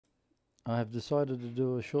I have decided to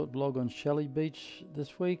do a short blog on Shelley Beach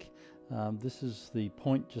this week. This is the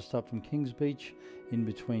point just up from Kings Beach, in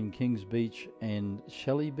between Kings Beach and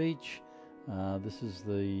Shelley Beach. This is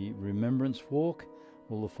the Remembrance Walk,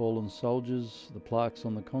 all the fallen soldiers, the plaques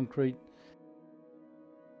on the concrete.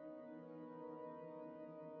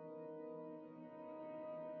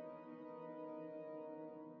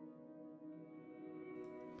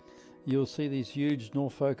 You'll see these huge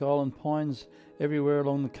Norfolk Island pines everywhere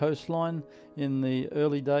along the coastline. In the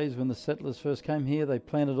early days when the settlers first came here, they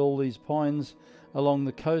planted all these pines along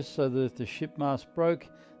the coast so that if the ship mast broke,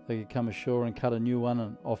 they could come ashore and cut a new one,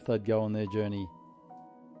 and off they'd go on their journey.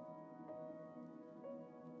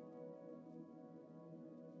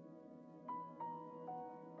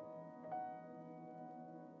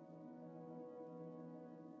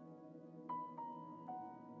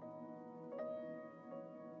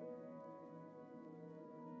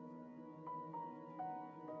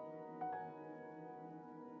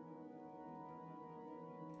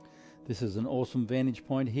 This is an awesome vantage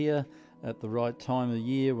point here at the right time of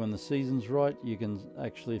year when the season's right. You can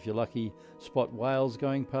actually, if you're lucky, spot whales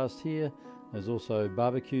going past here. There's also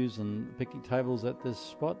barbecues and picnic tables at this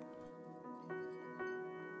spot.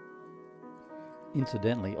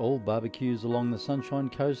 Incidentally, all barbecues along the Sunshine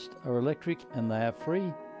Coast are electric and they are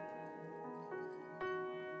free.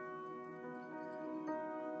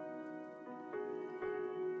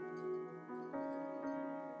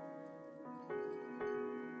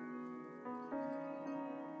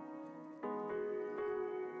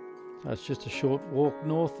 It's just a short walk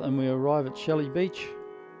north and we arrive at Shelley Beach.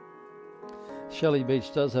 Shelley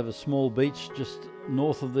Beach does have a small beach just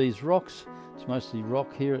north of these rocks. It's mostly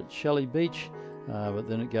rock here at Shelley Beach, but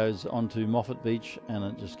then it goes on to Moffat Beach and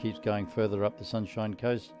it just keeps going further up the Sunshine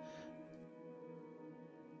Coast.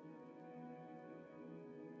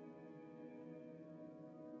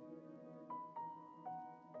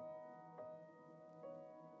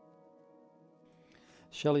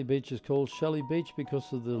 Shelley Beach is called Shelley Beach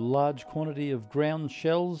because of the large quantity of ground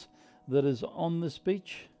shells that is on this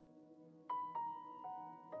beach.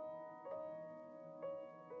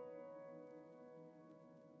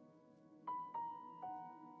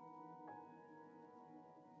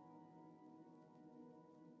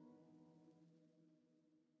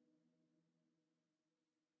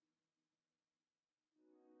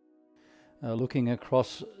 Looking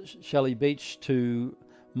across Shelley Beach to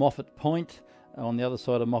Moffat Point. On the other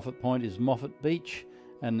side of Moffat Point is Moffat Beach,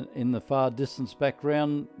 and in the far distance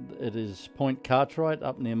background it is Point Cartwright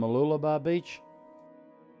up near Mooloolaba Beach.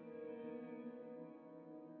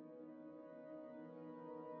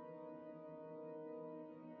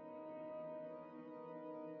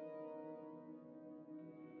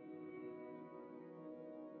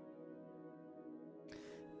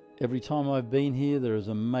 Every time I've been here, there is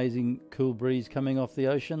amazing cool breeze coming off the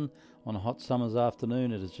ocean. On a hot summer's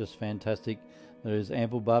afternoon, it is just fantastic. There is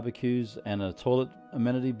ample barbecues and a toilet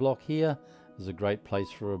amenity block here. There's a great place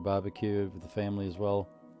for a barbecue with the family as well.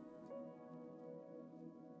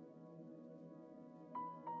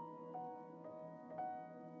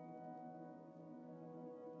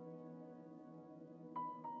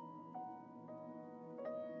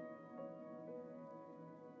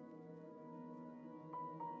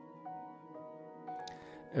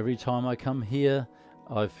 Every time I come here,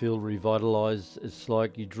 I feel revitalized. It's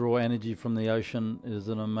like you draw energy from the ocean. It is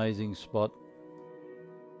an amazing spot.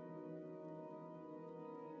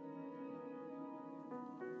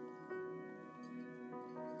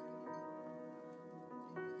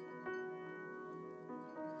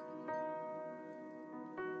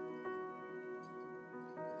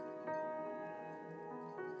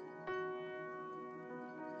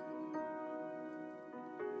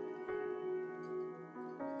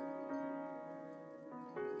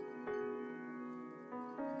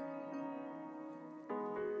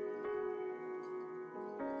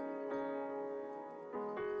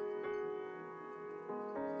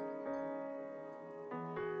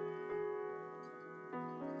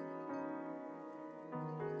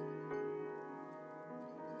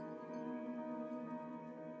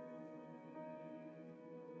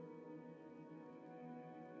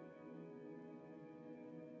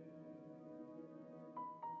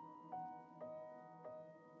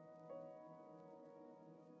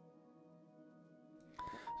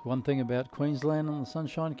 One thing about Queensland on the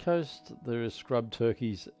Sunshine Coast, there is scrub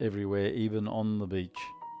turkeys everywhere, even on the beach.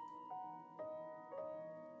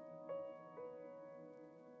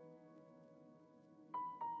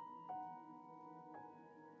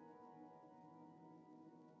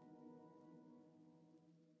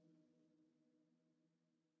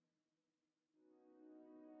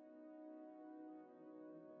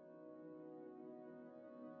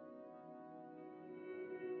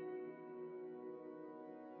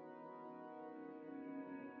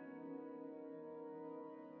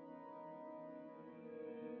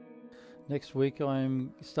 Next week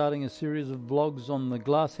I'm starting a series of vlogs on the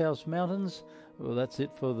Glasshouse Mountains. Well, that's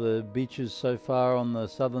it for the beaches so far on the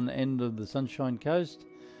southern end of the Sunshine Coast.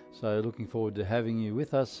 So looking forward to having you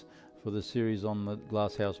with us for the series on the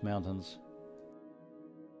Glasshouse Mountains.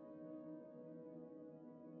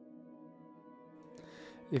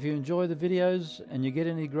 If you enjoy the videos and you get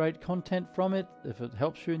any great content from it, if it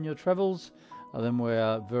helps you in your travels, then we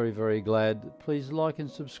are very, very glad. Please like and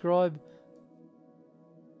subscribe.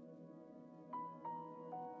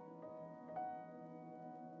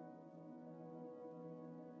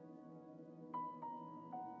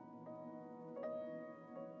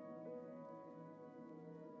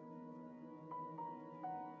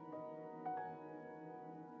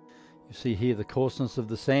 You see here the coarseness of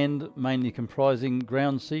the sand, mainly comprising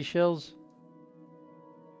ground seashells.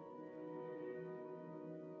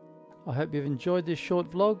 I hope you've enjoyed this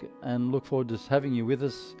short vlog and look forward to having you with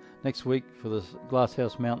us next week for the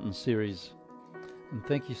Glasshouse Mountain series. And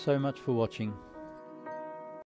thank you so much for watching.